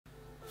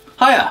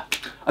Hiya!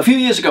 A few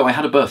years ago I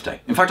had a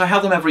birthday. In fact, I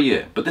have them every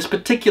year, but this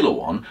particular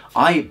one,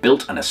 I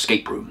built an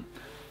escape room.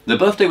 The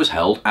birthday was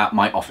held at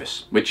my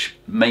office, which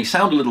may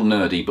sound a little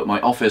nerdy, but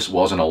my office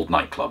was an old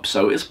nightclub,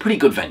 so it's a pretty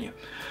good venue.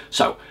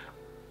 So,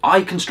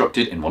 I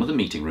constructed in one of the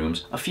meeting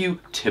rooms a few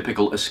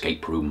typical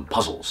escape room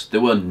puzzles.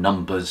 There were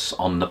numbers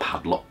on the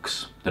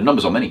padlocks. There were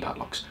numbers on many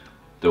padlocks.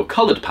 There were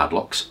coloured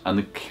padlocks and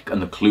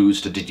the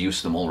clues to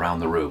deduce them all around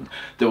the room.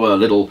 There were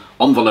little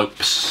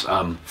envelopes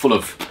full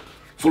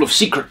of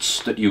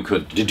secrets that you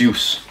could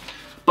deduce.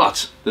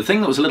 But the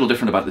thing that was a little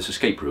different about this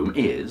escape room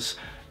is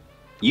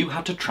you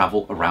had to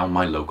travel around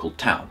my local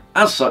town.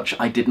 As such,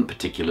 I didn't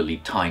particularly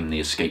time the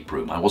escape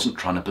room. I wasn't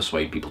trying to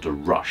persuade people to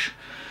rush.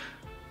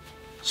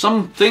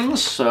 Some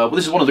things, well,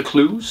 this is one of the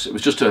clues. It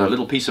was just a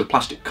little piece of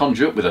plastic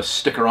conduit with a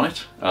sticker on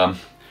it.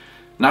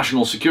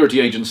 National Security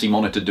Agency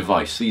monitored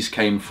device. These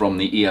came from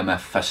the EMF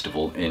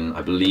festival in,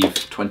 I believe,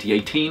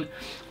 2018.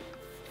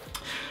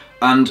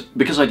 And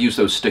because I'd used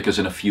those stickers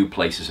in a few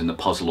places in the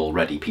puzzle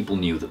already, people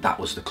knew that that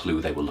was the clue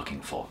they were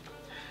looking for.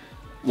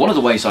 One of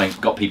the ways I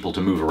got people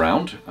to move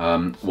around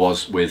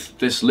was with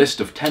this list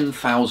of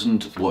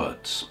 10,000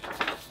 words.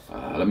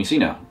 Let me see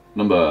now.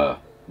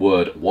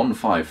 Word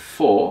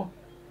 154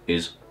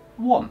 is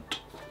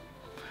want.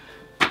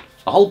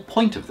 The whole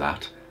point of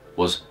that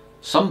was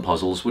some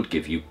puzzles would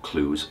give you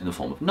clues in the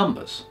form of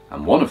numbers,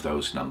 and one of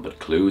those numbered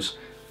clues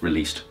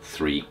released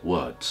 3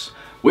 words,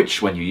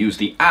 which when you use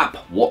the app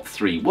What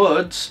 3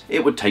 Words,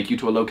 it would take you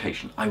to a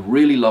location. I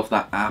really love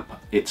that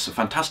app. It's a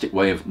fantastic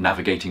way of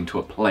navigating to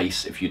a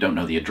place if you don't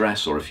know the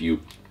address, or if you're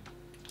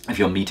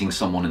meeting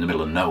someone in the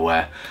middle of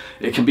nowhere.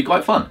 It can be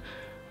quite fun.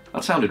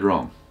 That sounded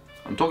wrong.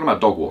 I'm talking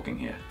about dog walking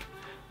here.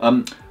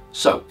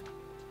 So,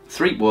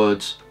 3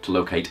 words to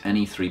locate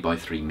any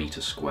 3x3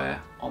 meter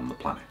square on the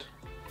planet.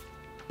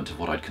 Of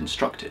what I'd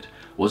constructed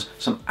was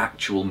some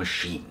actual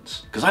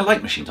machines, because I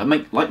like machines. I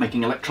like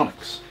making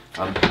electronics.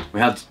 We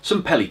had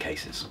some Pelly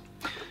cases.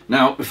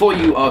 Now, before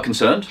you are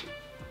concerned,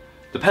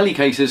 the Pelly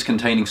cases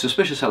containing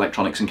suspicious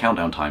electronics and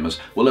countdown timers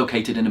were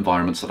located in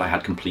environments that I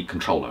had complete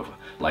control over,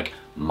 like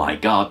my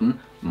garden,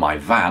 my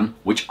van,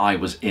 which I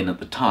was in at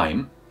the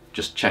time,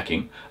 just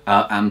checking,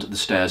 and the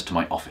stairs to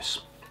my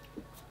office.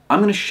 I'm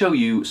going to show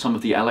you some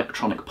of the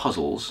electronic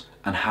puzzles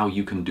and how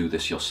you can do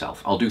this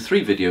yourself. I'll do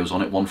 3 videos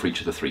on it, one for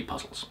each of the 3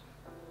 puzzles.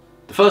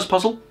 The first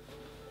puzzle,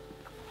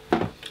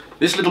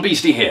 this little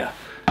beastie here.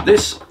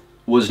 This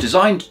was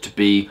designed to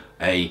be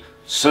a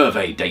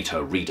survey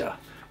data reader.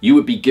 You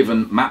would be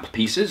given map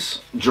pieces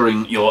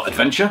during your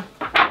adventure.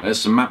 There's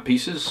some map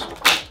pieces.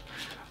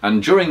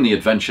 And during the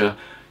adventure,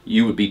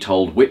 you would be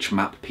told which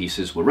map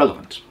pieces were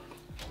relevant.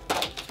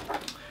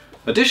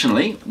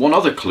 Additionally, one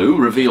other clue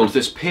revealed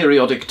this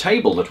periodic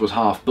table that was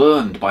half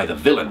burned by the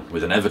villain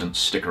with an evidence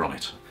sticker on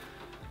it.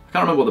 I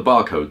can't remember what the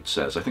barcode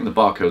says. I think the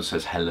barcode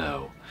says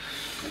hello.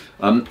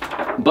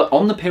 But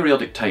on the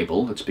periodic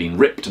table that's been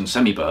ripped and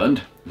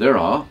semi-burned, there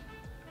are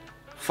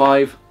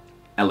 5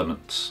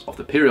 elements of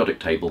the periodic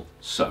table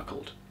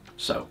circled.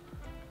 So,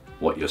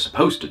 what you're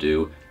supposed to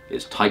do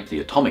is type the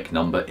atomic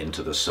number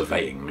into the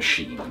surveying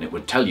machine, and it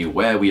would tell you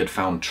where we had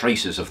found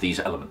traces of these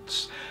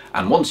elements.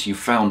 And once you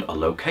found a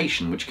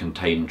location which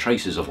contained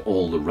traces of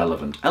all the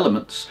relevant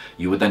elements,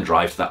 you would then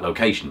drive to that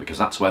location, because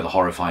that's where the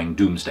horrifying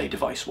doomsday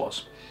device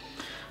was.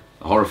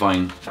 A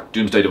horrifying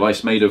doomsday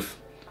device made of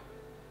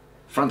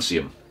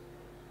francium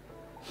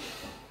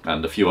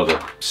and a few other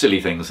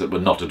silly things that were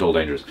not at all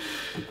dangerous.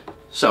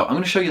 So I'm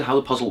going to show you how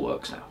the puzzle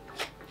works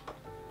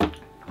now.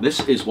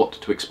 This is what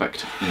to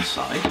expect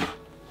inside.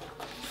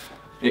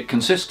 It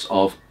consists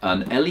of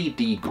an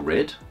LED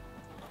grid,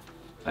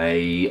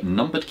 a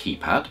numbered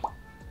keypad,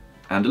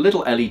 and a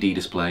little LED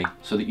display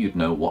so that you'd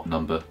know what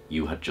number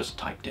you had just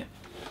typed in.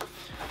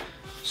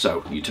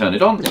 So you turn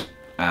it on,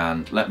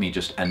 and let me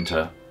just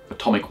enter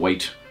atomic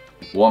weight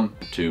 1,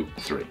 2,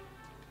 3.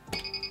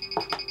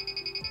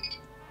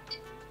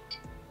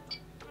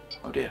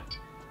 Oh dear,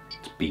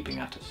 it's beeping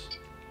at us.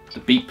 The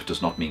beep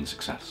does not mean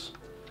success.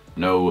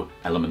 No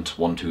element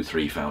 1, 2,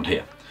 3 found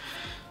here.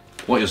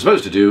 What you're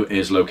supposed to do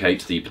is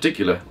locate the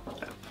particular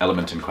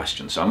element in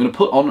question. So I'm going to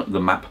put on the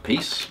map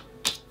piece,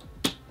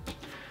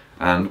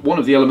 and one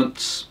of the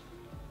elements,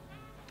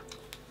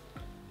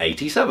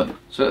 87.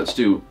 So let's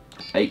do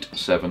 8,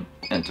 7,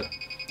 enter.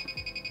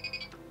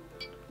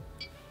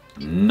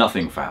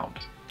 Nothing found.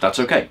 That's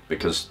okay,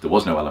 because there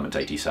was no element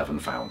 87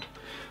 found.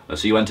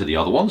 So you enter the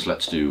other ones.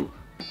 Let's do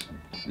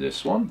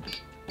this one.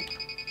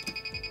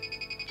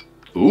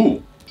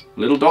 Ooh, a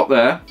little dot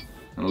there,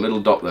 and a little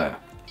dot there.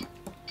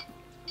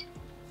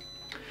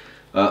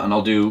 And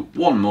I'll do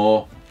one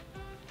more.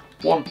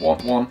 1,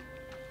 1, 1.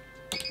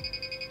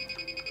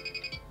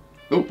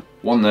 Oh,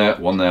 one there,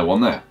 one there,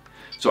 one there.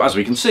 So as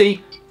we can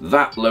see,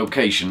 that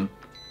location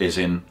is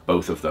in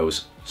both of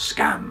those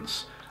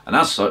scans. And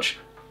as such,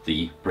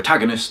 the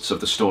protagonists of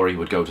the story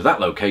would go to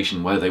that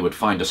location where they would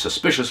find a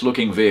suspicious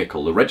looking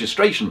vehicle, the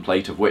registration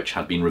plate of which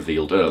had been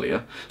revealed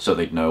earlier, so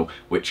they'd know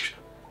which,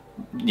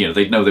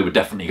 they'd know they were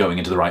definitely going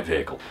into the right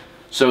vehicle.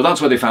 So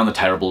that's where they found the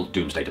terrible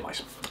doomsday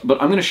device.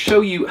 But I'm going to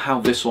show you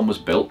how this one was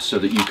built so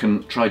that you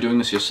can try doing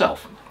this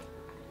yourself.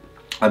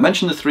 I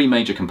mentioned the three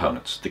major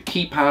components: the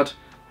keypad,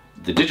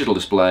 the digital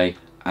display,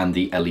 and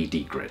the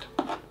LED grid.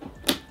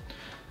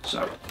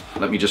 So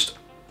let me just,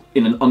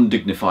 in an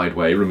undignified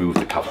way, remove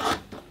the cover.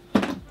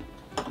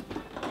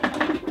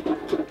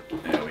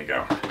 There we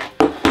go.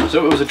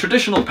 So it was a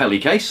traditional Pelly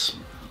case.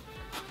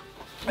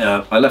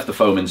 I left the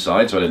foam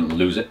inside so I didn't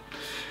lose it.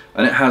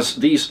 And it has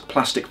these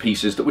plastic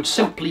pieces that were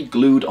simply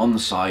glued on the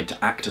side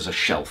to act as a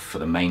shelf for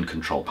the main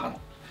control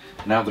panel.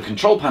 Now, the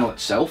control panel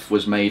itself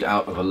was made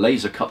out of a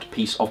laser cut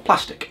piece of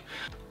plastic.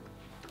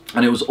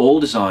 And it was all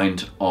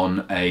designed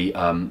on a,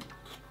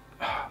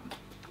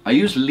 I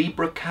use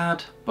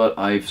LibreCAD, but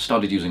I've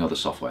started using other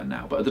software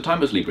now. But at the time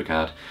it was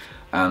LibreCAD,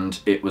 and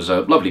it was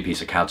a lovely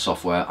piece of CAD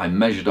software. I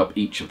measured up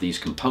each of these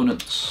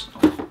components.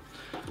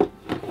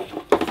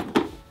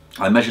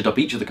 I measured up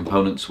each of the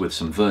components with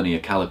some vernier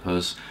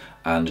calipers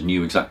and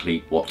knew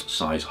exactly what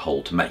size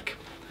hole to make.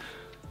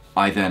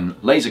 I then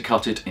laser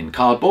cut it in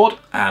cardboard,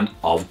 and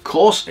of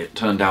course it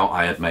turned out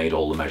I had made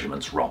all the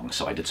measurements wrong,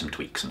 so I did some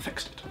tweaks and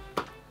fixed it.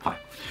 Fine.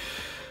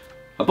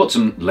 I put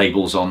some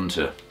labels on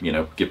to, you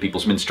know, give people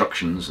some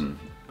instructions and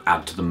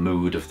add to the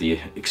mood of the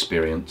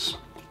experience.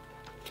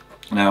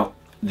 Now,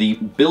 the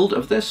build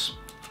of this,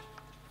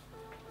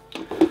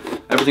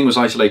 everything was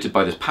isolated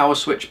by this power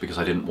switch because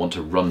I didn't want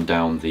to run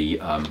down the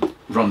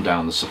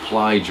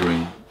supply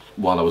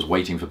while I was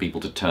waiting for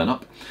people to turn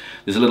up.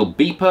 There's a little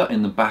beeper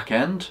in the back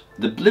end.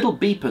 The little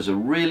beepers are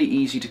really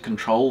easy to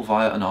control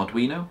via an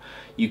Arduino.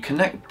 You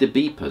connect the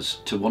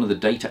beepers to one of the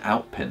data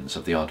out pins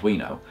of the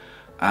Arduino,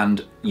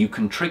 and you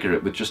can trigger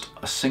it with just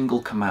a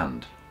single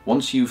command.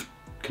 Once you've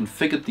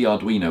configured the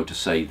Arduino to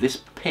say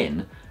this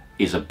pin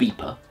is a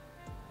beeper,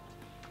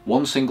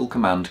 one single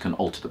command can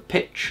alter the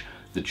pitch,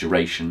 the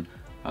duration,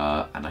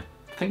 and I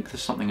think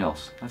there's something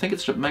else. I think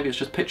maybe it's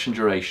just pitch and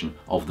duration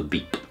of the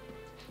beep.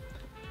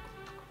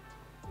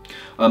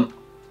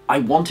 I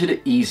wanted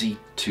it easy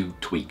to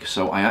tweak,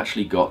 so I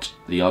actually got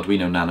the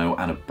Arduino Nano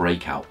and a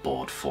breakout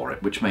board for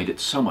it, which made it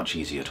so much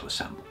easier to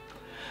assemble.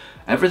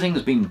 Everything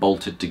has been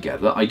bolted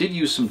together. I did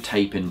use some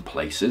tape in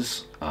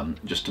places,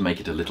 just to make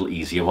it a little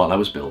easier while I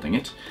was building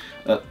it.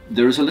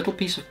 There is a little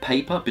piece of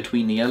paper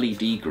between the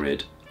LED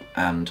grid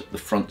and the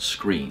front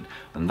screen,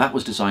 and that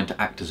was designed to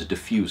act as a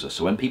diffuser,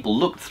 so when people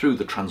looked through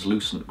the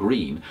translucent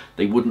green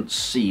they wouldn't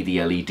see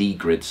the LED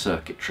grid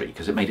circuitry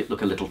because it made it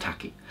look a little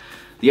tacky.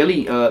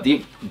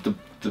 The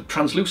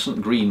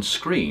translucent green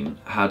screen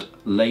had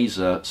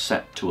laser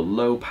set to a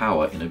low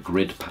power in a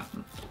grid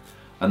pattern,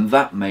 and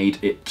that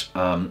made it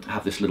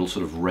have this little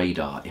sort of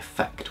radar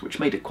effect, which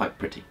made it quite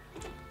pretty.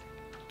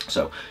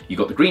 So you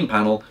got the green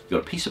panel, you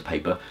got a piece of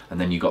paper, and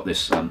then you got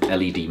this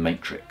LED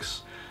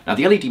matrix. Now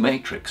the LED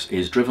matrix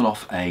is driven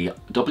off a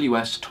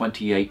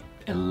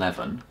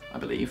WS2811, I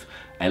believe,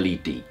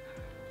 LED.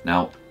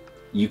 Now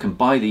you can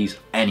buy these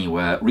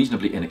anywhere,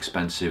 reasonably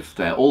inexpensive,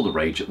 they're all the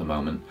rage at the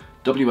moment.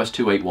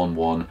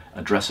 WS2811,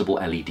 addressable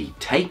LED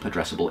tape,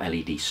 addressable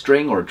LED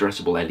string, or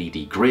addressable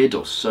LED grid,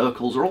 or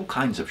circles, or all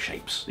kinds of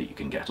shapes that you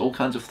can get, all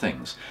kinds of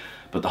things.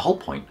 But the whole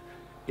point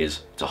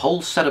is it's a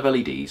whole set of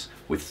LEDs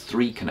with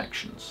three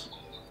connections: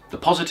 the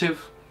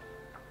positive,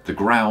 the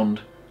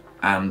ground,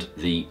 and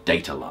the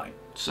data line.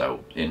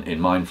 So in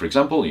mine, for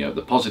example, you know,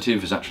 the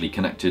positive is actually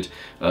connected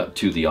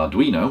to the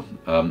Arduino,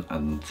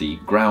 and the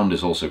ground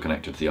is also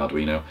connected to the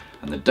Arduino,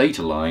 and the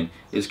data line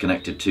is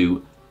connected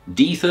to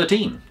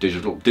D13,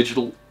 digital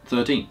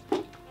 13.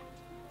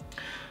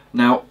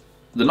 Now,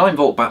 the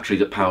 9-volt battery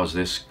that powers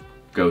this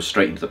goes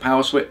straight into the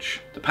power switch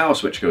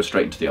goes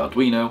straight into the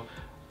Arduino,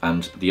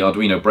 and the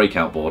Arduino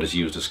breakout board is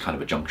used as kind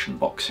of a junction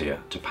box here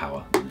to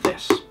power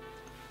this.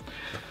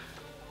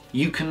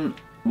 You can,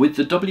 with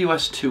the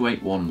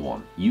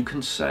WS2811, you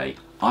can say,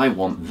 I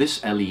want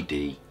this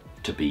LED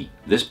to be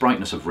this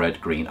brightness of red,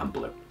 green, and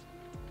blue.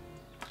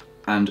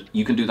 And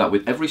you can do that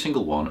with every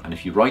single one, and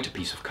if you write a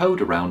piece of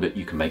code around it,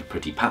 you can make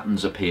pretty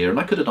patterns appear, and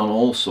I could have done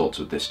all sorts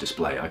with this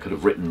display. I could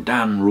have written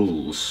Dan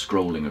rules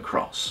scrolling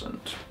across,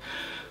 and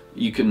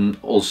you can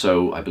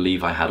also, I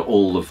believe I had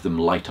all of them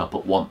light up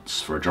at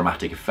once for a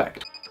dramatic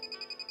effect.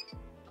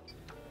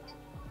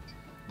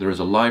 There is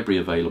a library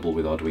available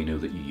with Arduino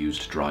that you use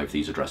to drive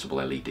these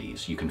addressable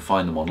LEDs. You can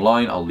find them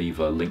online. I'll leave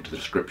a link to the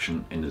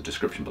description in the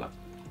description below.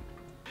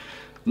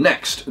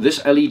 Next,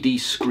 this LED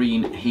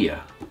screen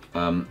here.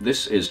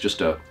 This is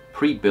just a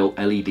pre-built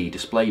LED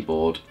display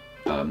board.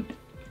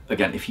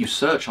 Again, if you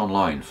search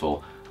online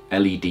for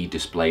LED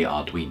display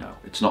Arduino,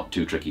 it's not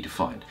too tricky to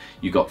find.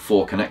 You've got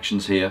 4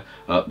 connections here.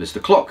 There's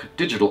the clock,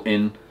 digital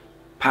in,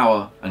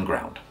 power, and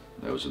ground.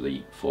 Those are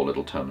the 4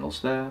 little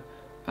terminals there.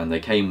 And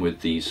they came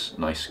with these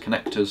nice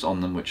connectors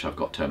on them, which I've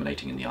got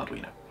terminating in the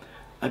Arduino.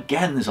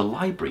 Again, there's a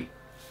library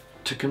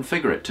to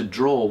configure it, to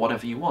draw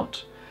whatever you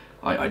want.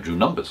 I drew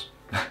numbers.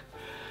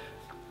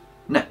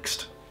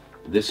 Next,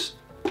 this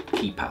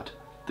keypad.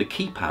 The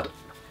keypad,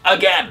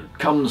 again,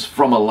 comes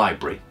from a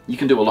library. You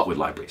can do a lot with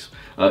libraries.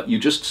 You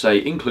just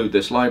say include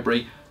this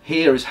library,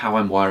 here is how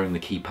I'm wiring the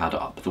keypad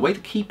up. The way the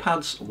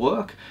keypads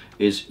work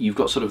is you've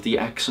got sort of the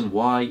X and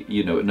Y,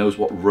 you know, it knows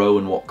what row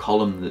and what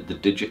column the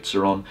digits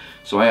are on.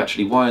 So I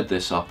actually wired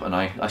this up, and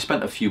I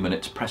spent a few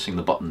minutes pressing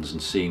the buttons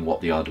and seeing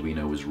what the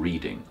Arduino was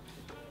reading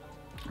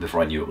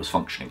before I knew it was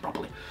functioning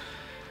properly.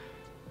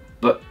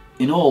 But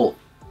in all,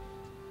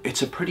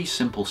 it's a pretty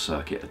simple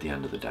circuit at the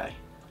end of the day.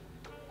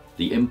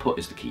 The input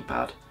is the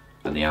keypad,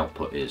 and the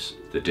output is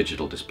the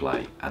digital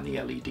display and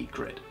the LED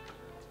grid.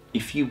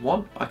 If you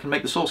want, I can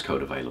make the source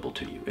code available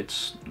to you.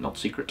 It's not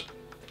secret.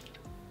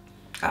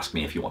 Ask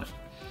me if you want it.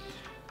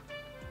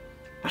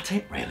 That's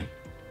it, really.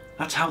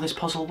 That's how this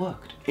puzzle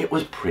worked. It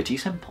was pretty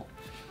simple.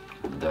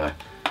 And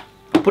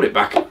I'll put it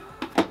back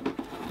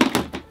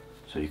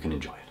so you can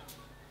enjoy it.